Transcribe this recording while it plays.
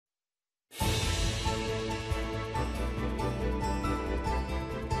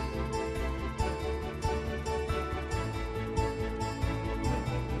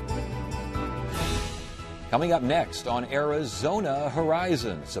Coming up next on Arizona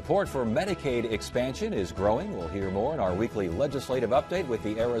Horizon, support for Medicaid expansion is growing. We'll hear more in our weekly legislative update with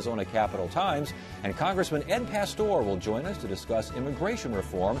the Arizona Capitol Times. And Congressman Ed Pastor will join us to discuss immigration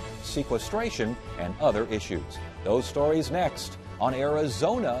reform, sequestration, and other issues. Those stories next on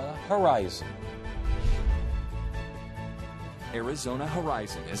Arizona Horizon. Arizona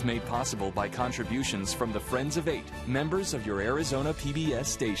Horizon is made possible by contributions from the Friends of Eight, members of your Arizona PBS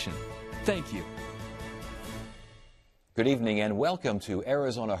station. Thank you. Good evening and welcome to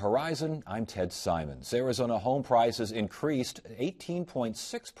Arizona Horizon. I'm Ted Simons. Arizona home prices increased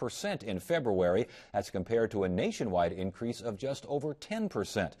 18.6% in February. That's compared to a nationwide increase of just over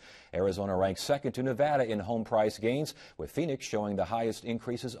 10%. Arizona ranks second to Nevada in home price gains, with Phoenix showing the highest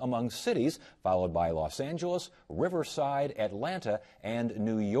increases among cities, followed by Los Angeles, Riverside, Atlanta, and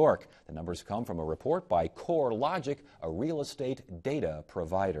New York. The numbers come from a report by CoreLogic, a real estate data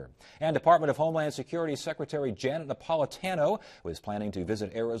provider. And Department of Homeland Security Secretary Janet Napolitano was planning to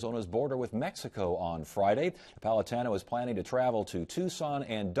visit Arizona's border with Mexico on Friday. Napolitano is planning to travel to Tucson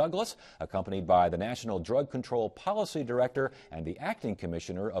and Douglas, accompanied by the National Drug Control Policy Director and the Acting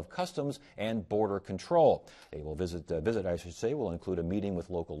Commissioner of Customs and Border Control. They will will include a meeting with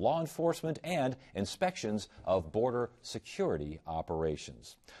local law enforcement and inspections of border security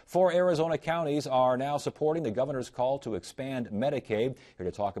operations. 4 Arizona counties are now supporting the governor's call to expand Medicaid. Here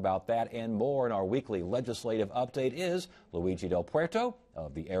to talk about that and more in our weekly legislative update is Luigi Del Puerto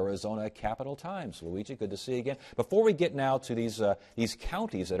of the Arizona Capitol Times. Luigi, good to see you again. Before we get now to these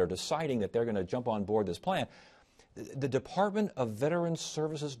counties that are deciding that they're going to jump on board this plan, the Department of Veterans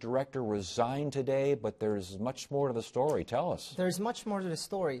Services Director resigned today, but there's much more to the story. Tell us. There's much more to the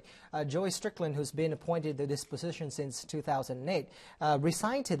story. Joey Strickland, who's been appointed to this position since 2008,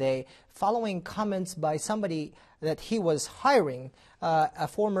 resigned today following comments by somebody that he was hiring, a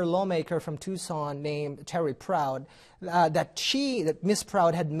former lawmaker from Tucson named Terry Proud, that Miss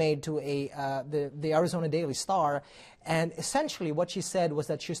Proud had made to the Arizona Daily Star. And essentially what she said was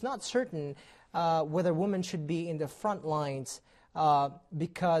that she's not certain whether women should be in the front lines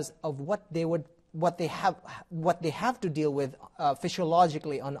because of what they have to deal with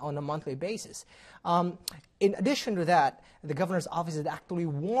physiologically on a monthly basis. In addition to that, the governor's office had actually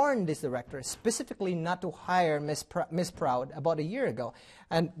warned this director specifically not to hire Miss Proud about a year ago.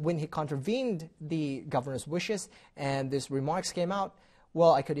 And when he contravened the governor's wishes and these remarks came out,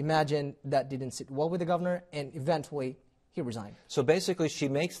 well, I could imagine that didn't sit well with the governor, and eventually he resigned. So basically she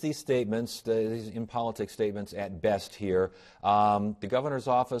makes these statements, these in politics statements at best here. The governor's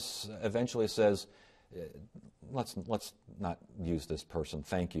office eventually says, let's not use this person,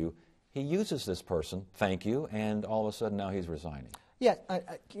 thank you. He uses this person, thank you, and all of a sudden now he's resigning. Yeah,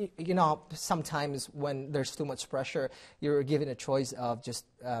 you know, sometimes when there's too much pressure, you're given a choice of just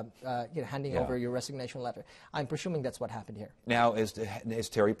handing over your resignation letter. I'm presuming that's what happened here. Now, is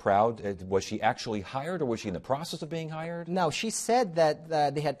Terry Proud, was she actually hired, or was she in the process of being hired? No, she said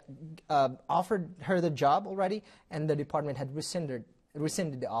that they had offered her the job already, and the department had rescinded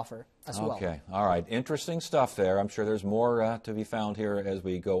the offer as well. Okay, all right. Interesting stuff there. I'm sure there's more to be found here as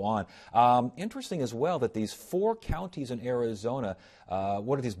we go on. Interesting as well that these 4 counties in Arizona,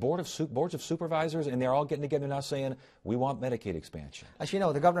 what are these boards of supervisors, and they're all getting together now saying, we want Medicaid expansion. As you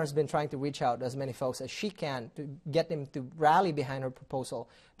know, the governor has been trying to reach out to as many folks as she can to get them to rally behind her proposal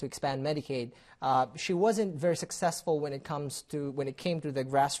to expand Medicaid. She wasn't very successful when it came to the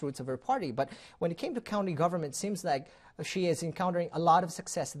grassroots of her party, but when it came to county government, it seems like she is encountering a lot of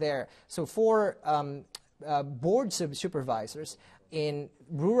success there. So 4 boards of supervisors in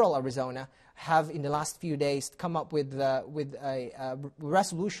rural Arizona have in the last few days come up with a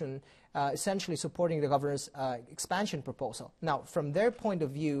resolution essentially supporting the governor's expansion proposal. Now, from their point of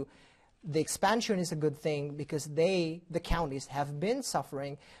view, the expansion is a good thing because the counties, have been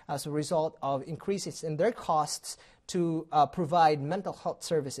suffering as a result of increases in their costs to provide mental health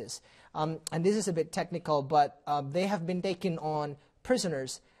services. And this is a bit technical, but they have been taking on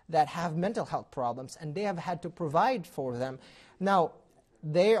prisoners that have mental health problems, and they have had to provide for them. Now,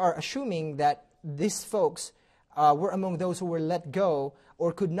 they are assuming that these folks were among those who were let go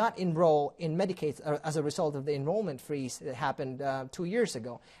or could not enroll in Medicaid as a result of the enrollment freeze that happened 2 years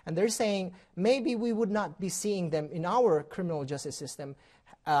ago. And they're saying maybe we would not be seeing them in our criminal justice system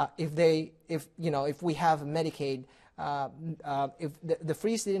if we have Medicaid If the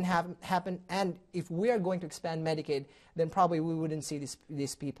freeze didn't happen, and if we are going to expand Medicaid, then probably we wouldn't see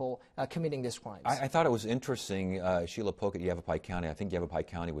these people committing these crimes. I thought it was interesting, Sheila Polk at Yavapai County, I think Yavapai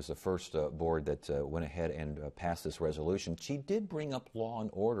County was the first board that went ahead and passed this resolution. She did bring up law and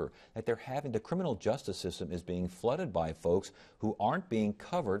order, that the criminal justice system is being flooded by folks who aren't being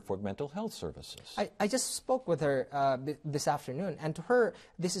covered for mental health services. I just spoke with her this afternoon, and to her,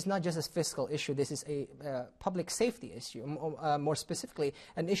 this is not just a fiscal issue, this is a public safety issue, more specifically,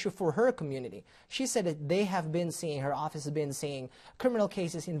 an issue for her community. She said that they have been seeing, her office has been seeing criminal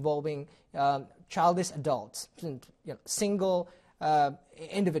cases involving childless adults, single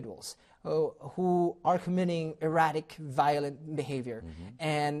individuals who are committing erratic, violent behavior.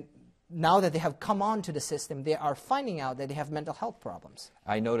 And now that they have come onto the system, they are finding out that they have mental health problems.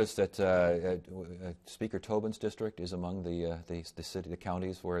 I noticed that Speaker Tobin's district is among the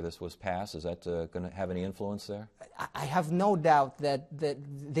counties where this was passed. Is that going to have any influence there? I have no doubt that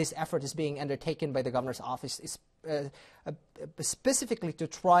this effort is being undertaken by the governor's office specifically to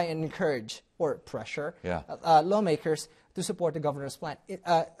try and encourage or pressure lawmakers to support the governor's plan.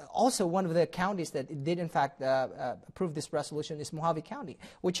 Also, one of the counties that did in fact approve this resolution is Mojave County,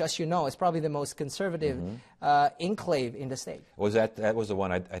 which, as you know, is probably the most conservative enclave in the state. That was the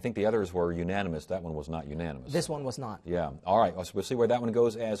one, I think the others were unanimous. That one was not unanimous. This one was not. Yeah. All right. So we'll see where that one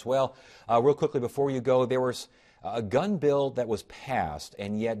goes as well. Real quickly before you go, there was a gun bill that was passed,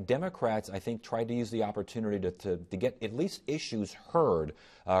 and yet Democrats, I think, tried to use the opportunity to get at least issues heard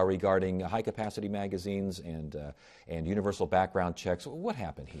regarding high-capacity magazines and universal background checks. What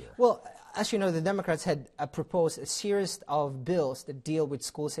happened here? Well, as you know, the Democrats had proposed a series of bills that deal with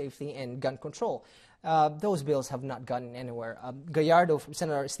school safety and gun control. Those bills have not gotten anywhere.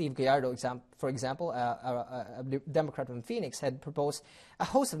 Senator Steve Gallardo, for example, a Democrat from Phoenix, had proposed a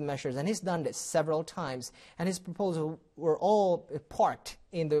host of measures, and he's done this several times, and his proposals were all parked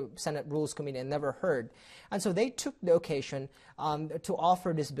in the Senate Rules Committee and never heard. And so they took the occasion to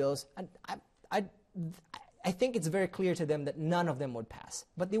offer these bills, and I think it's very clear to them that none of them would pass.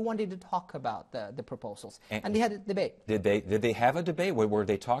 But they wanted to talk about the proposals, and they had a debate. Did they have a debate? Were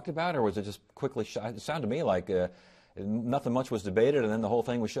they talked about, or was it just quickly shut? It sounded to me like nothing much was debated, and then the whole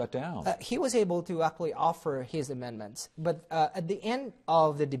thing was shut down. He was able to actually offer his amendments. But at the end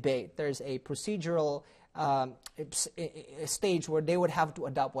of the debate, there's a procedural stage where they would have to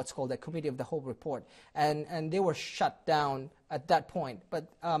adopt what's called a committee of the whole report, and they were shut down at that point, but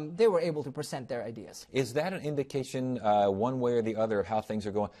they were able to present their ideas. Is that an indication, one way or the other, of how things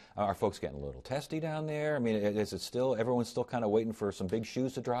are going? Are folks getting a little testy down there? I mean, is it still, everyone's still kind of waiting for some big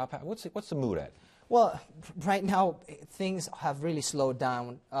shoes to drop? What's the mood at? Well, right now, things have really slowed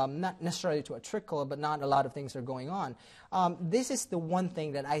down, not necessarily to a trickle, but not a lot of things are going on. This is the one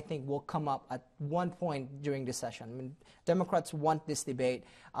thing that I think will come up at one point during this session. I mean, Democrats want this debate.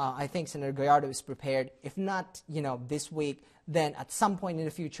 I think Senator Gallardo is prepared. If not, this week, then at some point in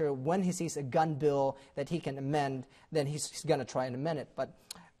the future, when he sees a gun bill that he can amend, then he's going to try and amend it. But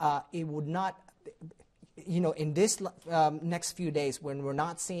it would not... in this next few days, when we're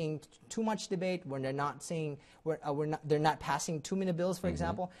not seeing too much debate, when they're not seeing, they're not passing too many bills, for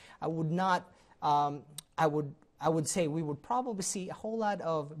example, I would say we would probably see a whole lot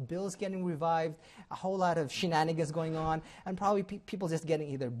of bills getting revived, a whole lot of shenanigans going on, and probably people just getting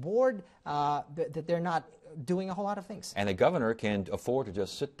either bored, that they're not doing a whole lot of things. And the governor can afford to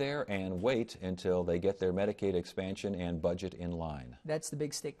just sit there and wait until they get their Medicaid expansion and budget in line. That's the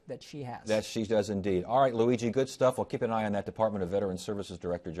big stick that she has. That she does indeed. All right, Luigi, good stuff. We'll keep an eye on that Department of Veterans Services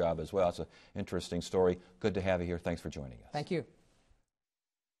Director job as well. It's an interesting story. Good to have you here. Thanks for joining us. Thank you.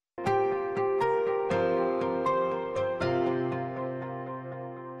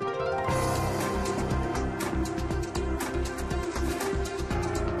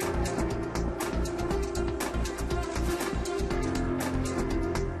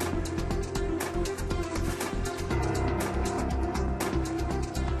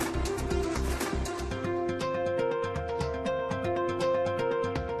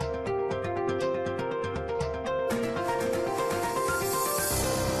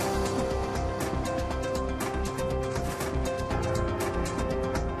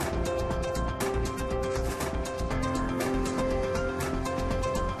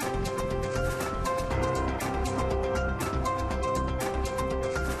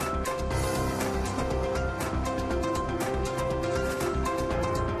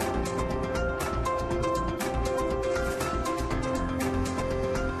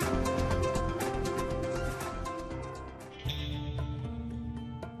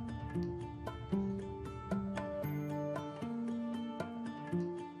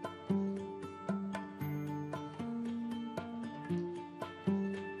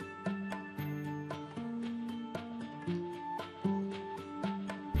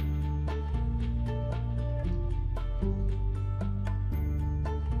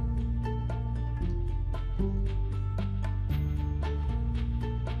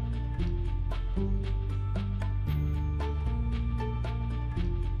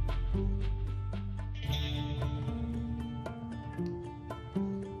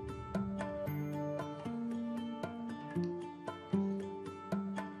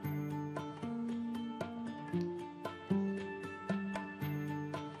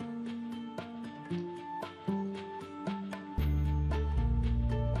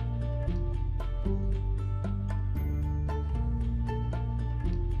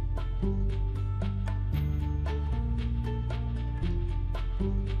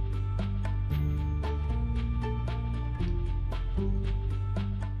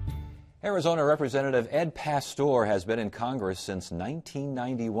 Arizona Representative Ed Pastor has been in Congress since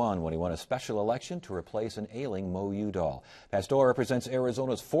 1991 when he won a special election to replace an ailing Mo Udall. Pastor represents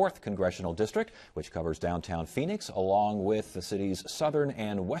Arizona's 4th congressional district, which covers downtown Phoenix, along with the city's southern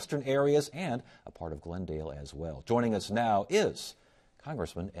and western areas and a part of Glendale as well. Joining us now is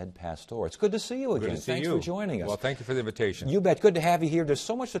Congressman Ed Pastor. It's good to see you again. Good to see Thanks you. for joining us. Well, thank you for the invitation. You bet. Good to have you here. There's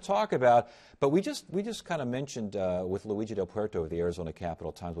so much to talk about, but we just kind of mentioned with Luigi Del Puerto of the Arizona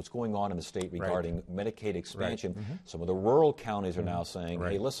Capital Times what's going on in the state regarding Medicaid expansion. Right. Some of the rural counties are now saying,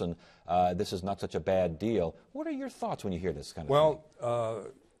 hey, listen, this is not such a bad deal. What are your thoughts when you hear this kind of thing?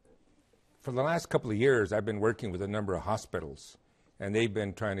 Well, for the last couple of years, I've been working with a number of hospitals, and they've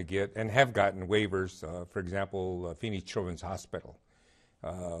been trying to get and have gotten waivers. For example, Phoenix Children's Hospital.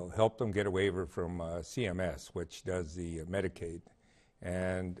 Helped them get a waiver from CMS, which does the Medicaid.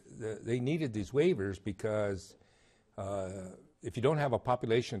 And they needed these waivers because if you don't have a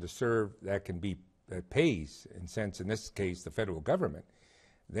population to serve that pays, in this case, the federal government,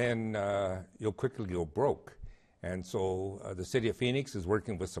 then you'll quickly go broke. And so the city of Phoenix is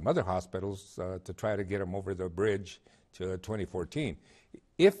working with some other hospitals to try to get them over the bridge to 2014.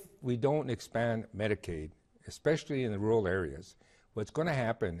 If we don't expand Medicaid, especially in the rural areas, what's going to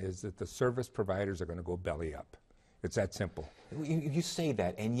happen is that the service providers are going to go belly up. It's that simple. You say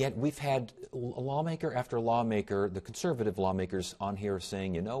that, and yet we've had lawmaker after lawmaker, the conservative lawmakers on here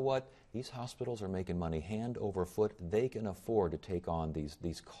saying, you know what, these hospitals are making money hand over foot. They can afford to take on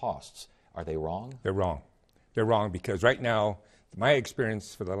these costs. Are they wrong? They're wrong. They're wrong because right now, my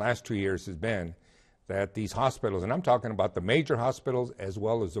experience for the last 2 years has been that these hospitals, and I'm talking about the major hospitals as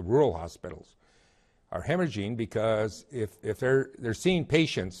well as the rural hospitals, are hemorrhaging because if they're seeing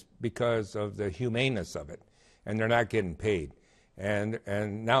patients because of the humaneness of it, and they're not getting paid. And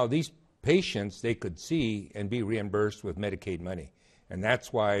now these patients, they could see and be reimbursed with Medicaid money. And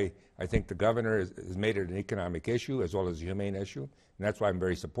that's why I think the governor has made it an economic issue as well as a humane issue. And that's why I'm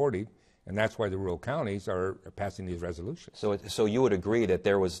very supportive. And that's why the rural counties are passing these resolutions. So you would agree that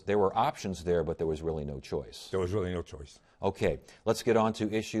there were options there, but there was really no choice. There was really no choice. Okay, let's get on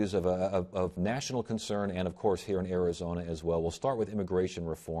to issues of national concern and, of course, here in Arizona as well. We'll start with immigration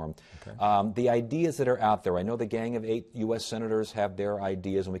reform. Okay. The ideas that are out there, I know the Gang of 8 U.S. senators have their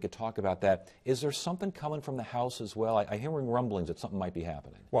ideas, and we could talk about that. Is there something coming from the House as well? I'm hearing rumblings that something might be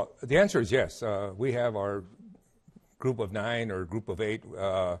happening. Well, the answer is yes. We have our group of 9 or group of 8,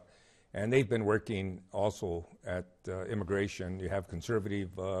 and they've been working also at immigration. You have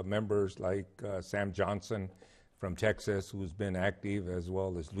conservative members like Sam Johnson from Texas, who's been active, as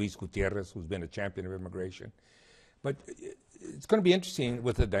well as Luis Gutierrez, who's been a champion of immigration. But it's going to be interesting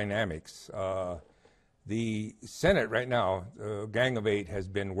with the dynamics. The Senate right now, Gang of 8, has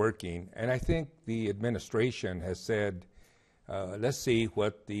been working, and I think the administration has said, let's see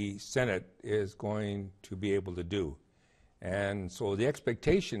what the Senate is going to be able to do. And so the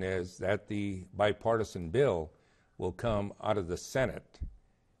expectation is that the bipartisan bill will come out of the Senate,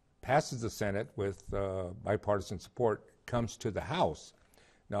 passes the Senate with bipartisan support, comes to the House.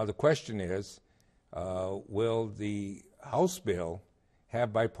 Now the question is, will the House bill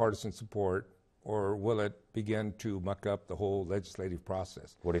have bipartisan support, or will it begin to muck up the whole legislative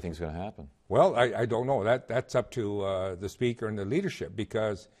process? What do you think is going to happen? Well, I don't know. That's up to the Speaker and the leadership,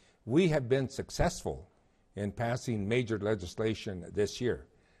 because we have been successful in passing major legislation this year,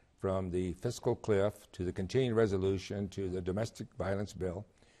 from the fiscal cliff to the continuing resolution to the domestic violence bill.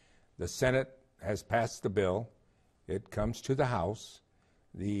 The Senate has passed the bill. It comes to the House.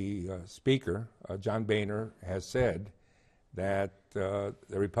 The Speaker, John Boehner, has said that the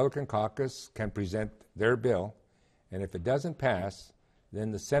Republican caucus can present their bill, and if it doesn't pass, then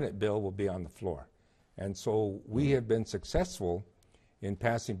the Senate bill will be on the floor. And so we have been successful in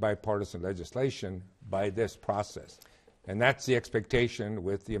passing bipartisan legislation by this process. And that's the expectation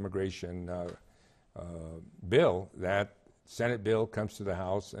with the immigration bill, that Senate bill comes to the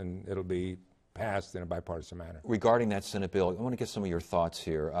House and it'll be passed in a bipartisan manner. Regarding that Senate bill, I want to get some of your thoughts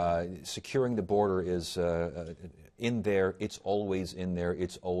here. Securing the border is in there. It's always in there.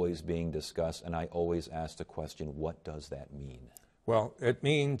 It's always being discussed. And I always ask the question, what does that mean? Well, it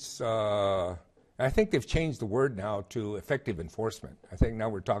means, I think they've changed the word now to effective enforcement. I think now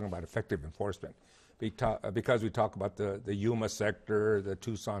we're talking about effective enforcement because we talk about the Yuma sector, the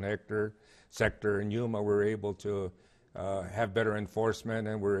Tucson sector. In Yuma, we're able to have better enforcement,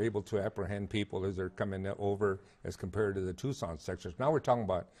 and we're able to apprehend people as they're coming over as compared to the Tucson sectors. Now we're talking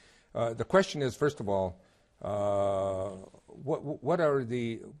about, the question is, first of all, what are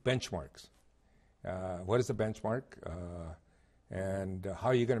the benchmarks? What is the benchmark? And how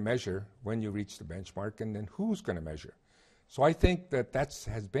are you going to measure when you reach the benchmark, and then who's going to measure? So I think that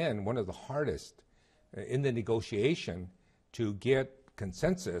has been one of the hardest in the negotiation to get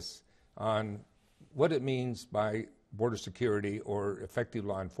consensus on what it means by border security or effective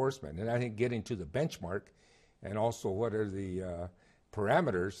law enforcement. And I think getting to the benchmark and also what are the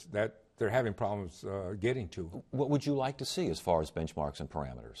parameters that they're having problems getting to. What would you like to see as far as benchmarks and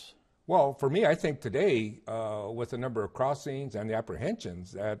parameters? Well, for me, I think today, with the number of crossings and the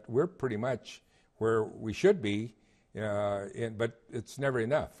apprehensions, that we're pretty much where we should be, but it's never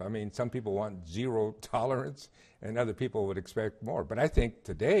enough. I mean, some people want zero tolerance, and other people would expect more. But I think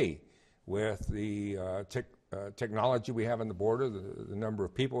today, with the technology we have on the border, the number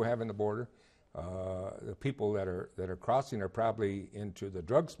of people we have on the border, the people that are crossing are probably into the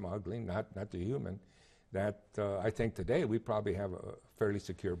drug smuggling, not the human. That I think today we probably have a fairly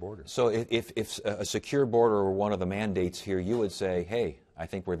secure border. So if a secure border were one of the mandates here, you would say, hey, I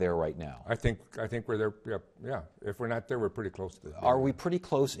think we're there right now. I think we're there, yeah. If we're not there, we're pretty close to it. Are we pretty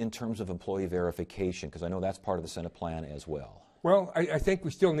close in terms of employee verification? Because I know that's part of the Senate plan as well. Well, I think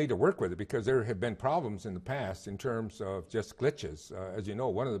we still need to work with it because there have been problems in the past in terms of just glitches. As you know,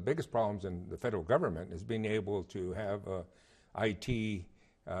 one of the biggest problems in the federal government is being able to have IT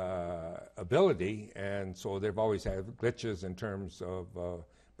ability, and so they've always had glitches in terms of,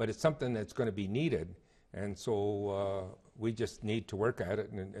 but it's something that's going to be needed, and so we just need to work at it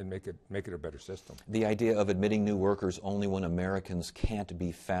and make it a better system. The idea of admitting new workers only when Americans can't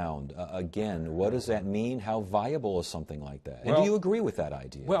be found. Again, what does that mean? How viable is something like that? And do you agree with that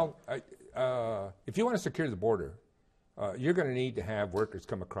idea? Well, if you want to secure the border, you're going to need to have workers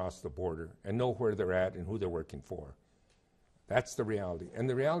come across the border and know where they're at and who they're working for. That's the reality. And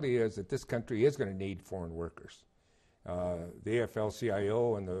the reality is that this country is going to need foreign workers. The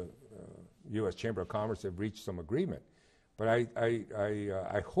AFL-CIO and the U.S. Chamber of Commerce have reached some agreement. But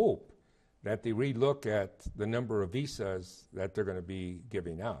I hope that they relook at the number of visas that they're going to be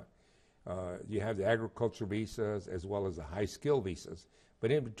giving out. You have the agriculture visas as well as the high-skill visas.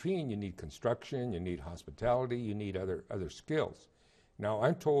 But in between, you need construction, you need hospitality, you need other skills. Now,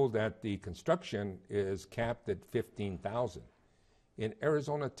 I'm told that the construction is capped at 15,000. In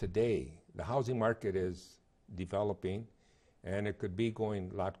Arizona today, the housing market is developing, and it could be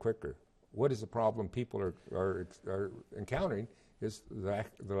going a lot quicker. What is the problem people are encountering is the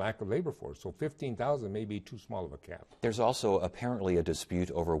lack of labor force. So 15,000 may be too small of a cap. There's also apparently a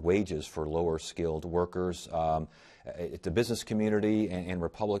dispute over wages for lower skilled workers. The business community and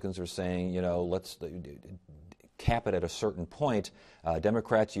Republicans are saying, you know, let's cap it at a certain point.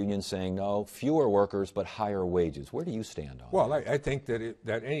 Democrats, unions saying no, fewer workers but higher wages. Where do you stand on Well, that? I think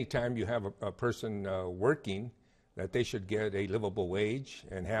that any time you have a person working, that they should get a livable wage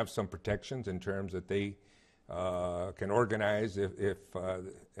and have some protections in terms that they can organize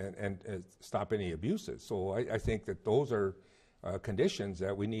and stop any abuses. So I think that those are conditions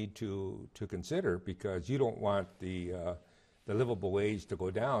that we need to consider, because you don't want the livable wage to go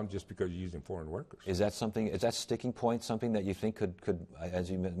down just because you're using foreign workers. Is that sticking point something that you think could,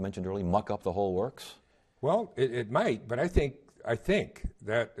 as you mentioned earlier, muck up the whole works? Well, it might, but I think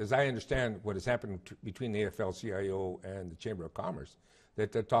that, as I understand what has happened between the AFL-CIO and the Chamber of Commerce,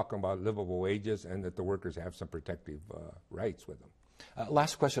 that they're talking about livable wages and that the workers have some protective rights with them.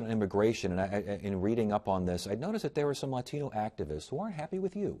 Last question on immigration, and in reading up on this, I noticed that there were some Latino activists who aren't happy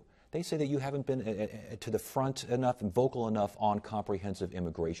with you. They say that you haven't been to the front enough and vocal enough on comprehensive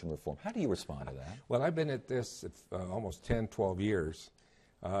immigration reform. How do you respond to that? Well, I've been at this almost 10, 12 years.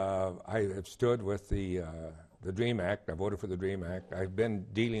 I have stood with the DREAM Act. I voted for the DREAM Act. I've been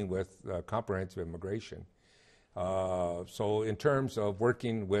dealing with comprehensive immigration. So in terms of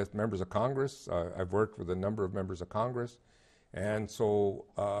working with members of Congress, I've worked with a number of members of Congress. And so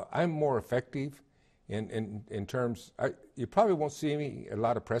I'm more effective in terms, you probably won't see me at a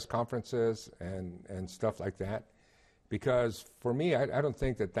lot of press conferences and stuff like that, because for me, I don't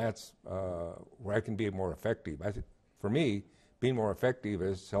think that's where I can be more effective. For me, being more effective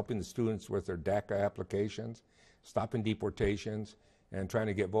is helping the students with their DACA applications, stopping deportations, and trying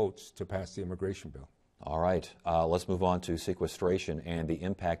to get votes to pass the immigration bill. All right, let's move on to sequestration and the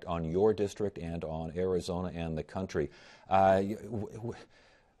impact on your district and on Arizona and the country.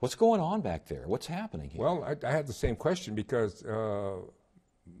 What's going on back there? What's happening here? Well, I had the same question, because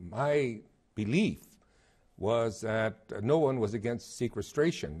my belief was that no one was against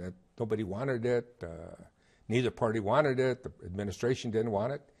sequestration, that nobody wanted it, neither party wanted it, the administration didn't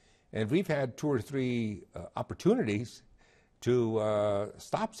want it. And we've had 2 or 3 opportunities to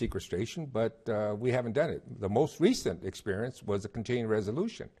stop sequestration, but we haven't done it. The most recent experience was a continuing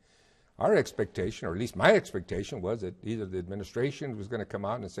resolution. Our expectation, or at least my expectation, was that either the administration was going to come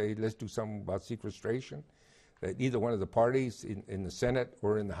out and say, let's do something about sequestration, that either one of the parties in the Senate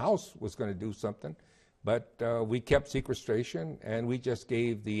or in the House was going to do something. But we kept sequestration, and we just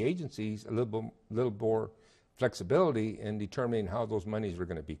gave the agencies a little more flexibility in determining how those monies were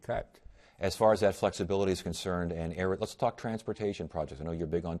going to be cut. As far as that flexibility is concerned, and let's talk transportation projects. I know you're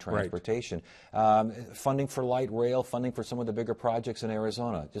big on transportation. Right. Funding for light rail, funding for some of the bigger projects in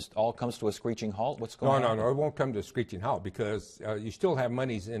Arizona, just all comes to a screeching halt? What's going on? No, it won't come to a screeching halt because you still have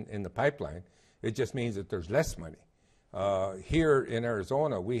monies in the pipeline. It just means that there's less money. Here in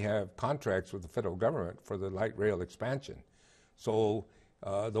Arizona, we have contracts with the federal government for the light rail expansion. So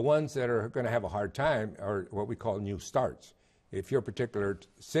the ones that are going to have a hard time are what we call new starts. If your particular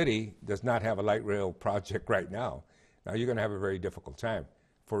city does not have a light rail project right now you're going to have a very difficult time.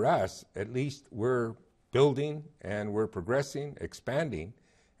 For us, at least we're building and we're progressing, expanding,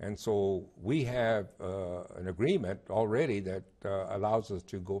 and so we have an agreement already that allows us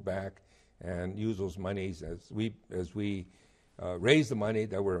to go back and use those monies as we raise the money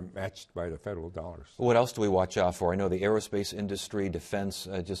that were matched by the federal dollars. What else do we watch out for? I know the aerospace industry, defense,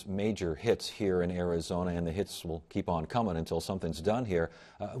 just major hits here in Arizona, and the hits will keep on coming until something's done here.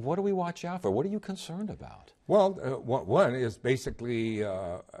 What do we watch out for? What are you concerned about? Well, one is basically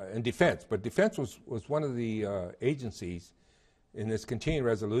in defense, but defense was one of the agencies in this continuing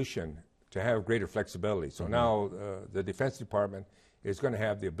resolution to have greater flexibility. So now the Defense Department is going to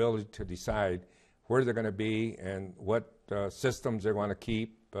have the ability to decide where they're going to be and what systems they want to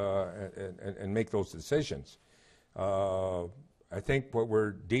keep and make those decisions. I think what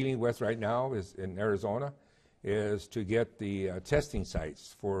we're dealing with right now is in Arizona is to get the testing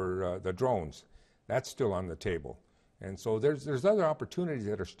sites for the drones. That's still on the table. And so there's other opportunities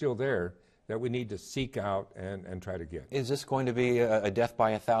that are still there that we need to seek out and try to get. Is this going to be a death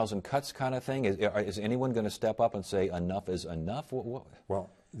by 1,000 cuts kind of thing? Is anyone going to step up and say enough is enough?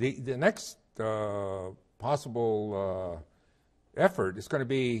 Well, the next possible effort is going to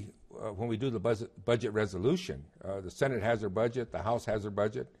be when we do the budget resolution. The Senate has their budget, the House has their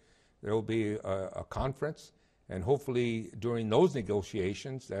budget. There will be a conference, and hopefully during those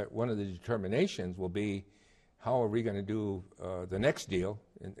negotiations, that one of the determinations will be how are we going to do the next deal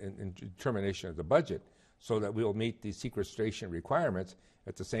in determination of the budget so that we'll meet the sequestration requirements,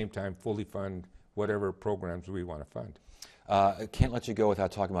 at the same time fully fund whatever programs we want to fund. Can't let you go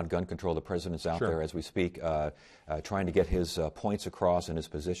without talking about gun control. The president's out there as we speak, trying to get his points across and his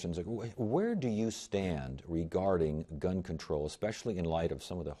positions. Where do you stand regarding gun control, especially in light of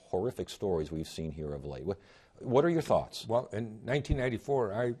some of the horrific stories we've seen here of late? What are your thoughts? Well, in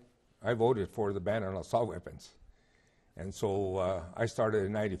 1994, I voted for the ban on assault weapons. And so I started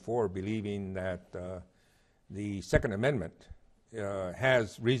in 94 believing that the Second Amendment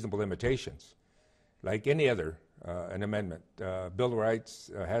has reasonable limitations, like any other an amendment. Bill of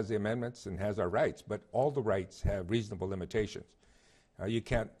Rights has the amendments and has our rights, but all the rights have reasonable limitations. You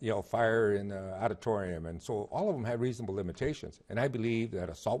can't fire in an auditorium, and so all of them have reasonable limitations. And I believe that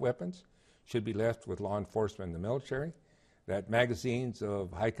assault weapons should be left with law enforcement and the military, that magazines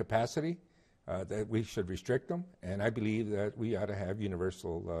of high capacity, that we should restrict them, and I believe that we ought to have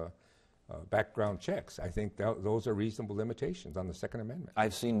universal background checks. I think those are reasonable limitations on the Second Amendment.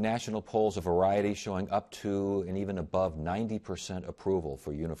 I've seen national polls, a variety, showing up to and even above 90% approval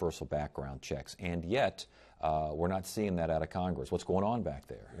for universal background checks, and yet we're not seeing that out of Congress. What's going on back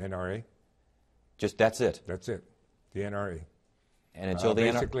there? NRA. Just that's it? That's it, the NRA. And until the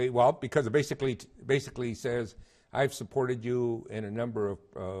basically, well, because it basically says, I've supported you in a number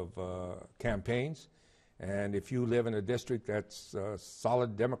of campaigns, and if you live in a district that's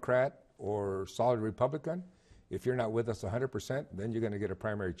solid Democrat or solid Republican, if you're not with us 100%, then you're going to get a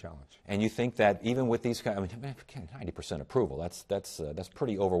primary challenge. And you think that even with these, 90% approval, that's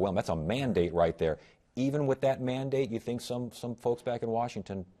pretty overwhelming. That's a mandate right there. Even with that mandate, you think some folks back in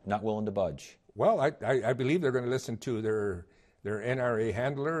Washington not willing to budge? Well, I believe they're going to listen to their NRA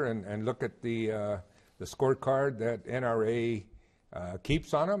handler and look at the scorecard that NRA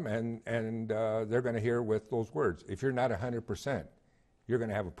keeps on them, and they're going to hear with those words. If you're not 100%, you're going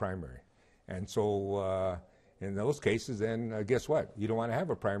to have a primary. And so in those cases, then guess what? You don't want to have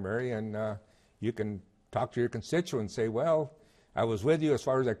a primary, and you can talk to your constituents and say, well, I was with you as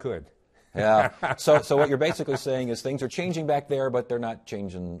far as I could. Yeah. So what you're basically saying is things are changing back there, but they're not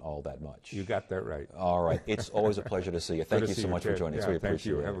changing all that much. You got that right. All right. It's always a pleasure to see you. Thank you so much for joining us. We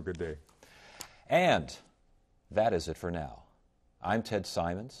appreciate it. Have a good day. And that is it for now. I'm Ted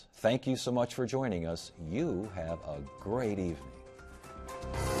Simons. Thank you so much for joining us. You have a great evening.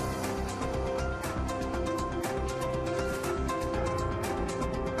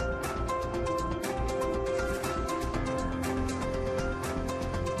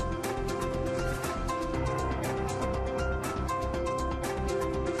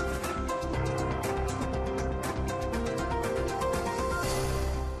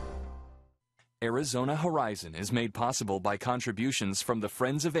 Arizona Horizon is made possible by contributions from the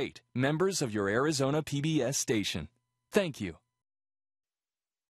Friends of 8, members of your Arizona PBS station. Thank you.